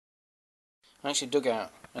I actually dug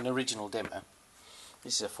out an original dimmer.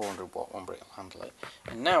 This is a 400 watt one, but it'll handle it.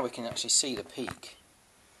 And now we can actually see the peak,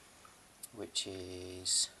 which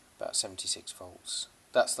is about 76 volts.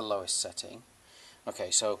 That's the lowest setting.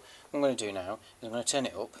 Okay, so what I'm going to do now is I'm going to turn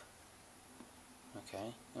it up.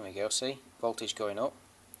 Okay, there we go, see? Voltage going up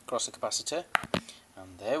across the capacitor.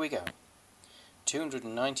 And there we go.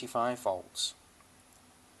 295 volts.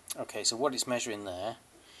 Okay, so what it's measuring there,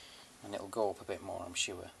 and it'll go up a bit more, I'm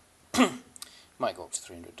sure. Might go up to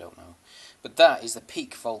 300, don't know. But that is the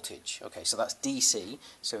peak voltage. Okay, so that's DC.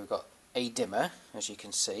 So we've got a dimmer, as you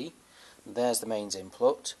can see. There's the mains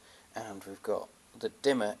input, and we've got the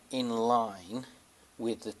dimmer in line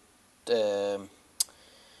with the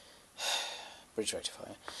bridge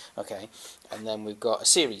rectifier. Okay, and then we've got a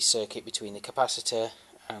series circuit between the capacitor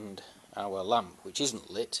and our lamp, which isn't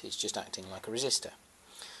lit, it's just acting like a resistor.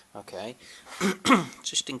 Okay,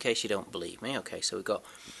 just in case you don't believe me. Okay, so we've got,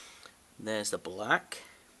 there's the black,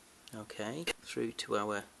 okay, through to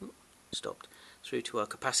our, through to our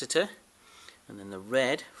capacitor, and then the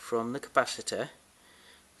red from the capacitor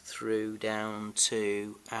through down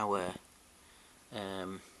to our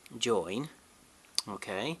join,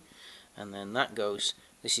 okay, and then that goes,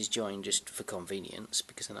 this is joined just for convenience,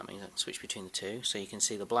 because then that means I can switch between the two, so you can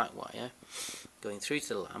see the black wire going through to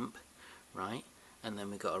the lamp, right, and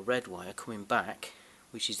then we've got a red wire coming back,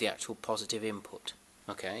 which is the actual positive input.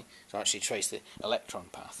 Okay, so I actually trace the electron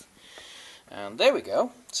path, and there we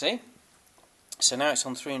go, see? So now it's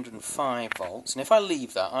on 305 volts, and if I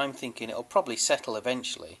leave that, I'm thinking it'll probably settle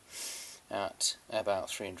eventually at about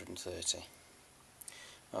 330.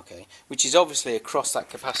 Okay, which is obviously across that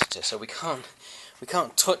capacitor, so we can't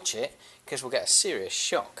touch it because we'll get a serious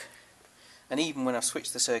shock. And even when I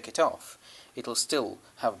switch the circuit off, it'll still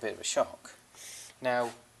have a bit of a shock.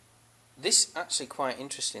 Now, this actually quite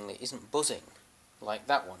interestingly isn't buzzing like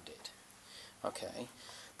that one did. Okay,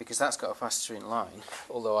 because that's got a capacitor in line,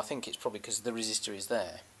 although I think it's probably because the resistor is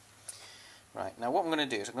there. Right, now what I'm going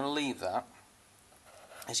to do is I'm going to leave that.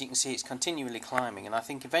 As you can see, it's continually climbing, and I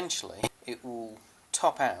think eventually it will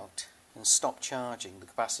top out and stop charging the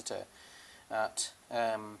capacitor at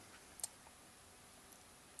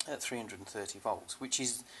 330 volts, which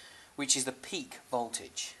is the peak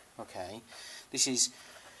voltage. Okay, this is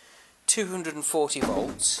 240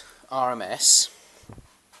 volts RMS,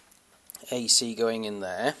 AC going in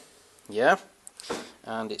there, yeah,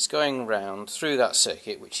 and it's going round through that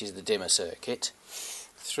circuit, which is the dimmer circuit,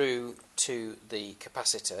 through to the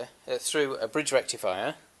capacitor, through a bridge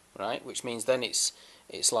rectifier, right, which means then it's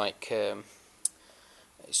like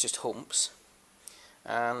it's just humps,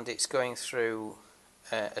 and it's going through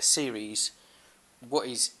a series, what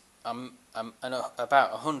is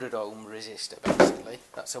about 100 ohm resistor, basically.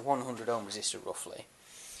 That's a 100 ohm resistor roughly.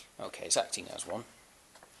 Okay, it's acting as one,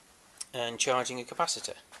 and charging a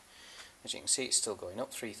capacitor. As you can see, it's still going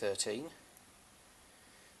up, 313.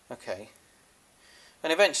 Okay,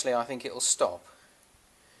 and eventually I think it'll stop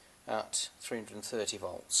at 330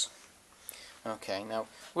 volts. Okay, now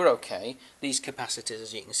we're okay. These capacitors,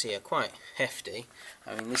 as you can see, are quite hefty.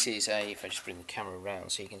 I mean, this is a, if I just bring the camera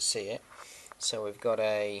around so you can see it, so we've got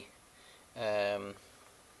a in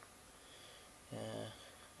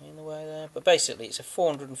the way there, but basically it's a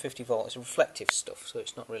 450 volt, it's reflective stuff, so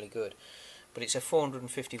it's not really good, but it's a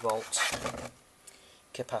 450 volt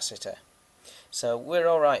capacitor, so we're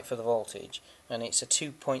alright for the voltage, and it's a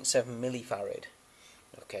 2.7 millifarad,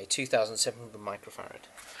 okay, 2700 microfarad.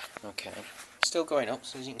 Okay, still going up,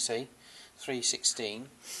 so as you can see, 316.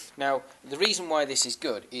 Now the reason why this is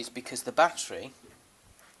good is because the battery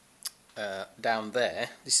down there,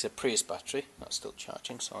 this is a Prius battery, that's still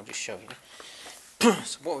charging, so I'll just show you.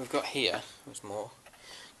 So what we've got here is more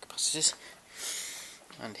capacitors,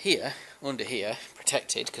 and here, under here,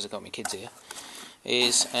 protected, because I've got my kids here,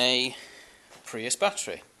 is a Prius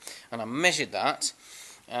battery, and I measured that,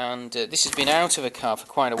 and this has been out of a car for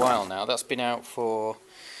quite a while now. That's been out for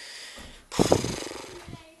a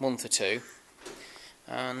month or two,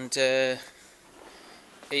 and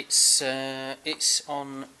it's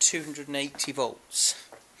on 280 volts.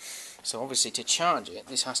 So obviously to charge it,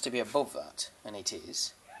 this has to be above that, and it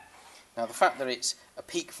is. Now the fact that it's a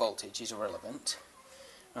peak voltage is irrelevant,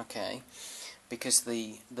 okay, because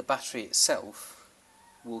the battery itself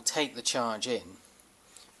will take the charge in,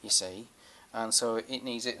 you see, and so it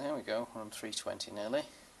needs it. There we go, we're on 320 nearly.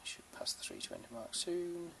 Should pass the 320 mark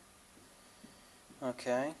soon.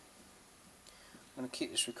 Okay, I'm going to keep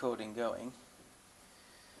this recording going,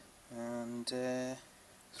 and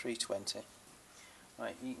 320.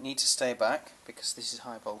 Right, you need to stay back because this is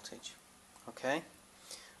high voltage. Okay,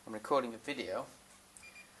 I'm recording a video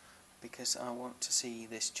because I want to see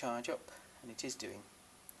this charge up, and it is doing.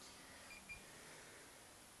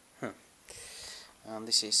 And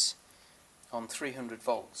this is on 300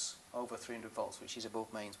 volts, over 300 volts, which is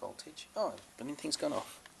above mains voltage. Oh, the blooming thing's gone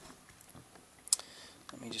off.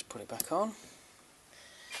 Let me just put it back on.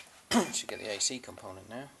 Should get the AC component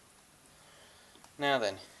now. Now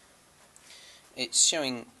then, it's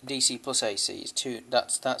showing DC plus AC. It's two.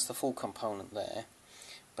 That's the full component there.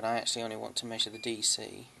 But I actually only want to measure the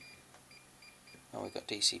DC. Oh, we've got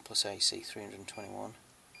DC plus AC 321.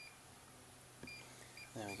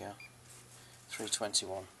 There we go.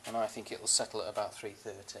 321, and I think it will settle at about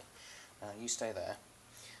 330. Now you stay there,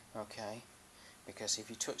 okay? Because if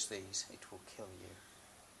you touch these, it will kill you.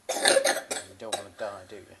 You don't want to die,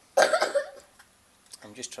 do you?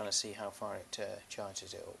 I'm just trying to see how far it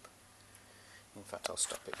charges it up. In fact, I'll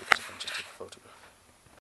stop it because I can just take a photograph.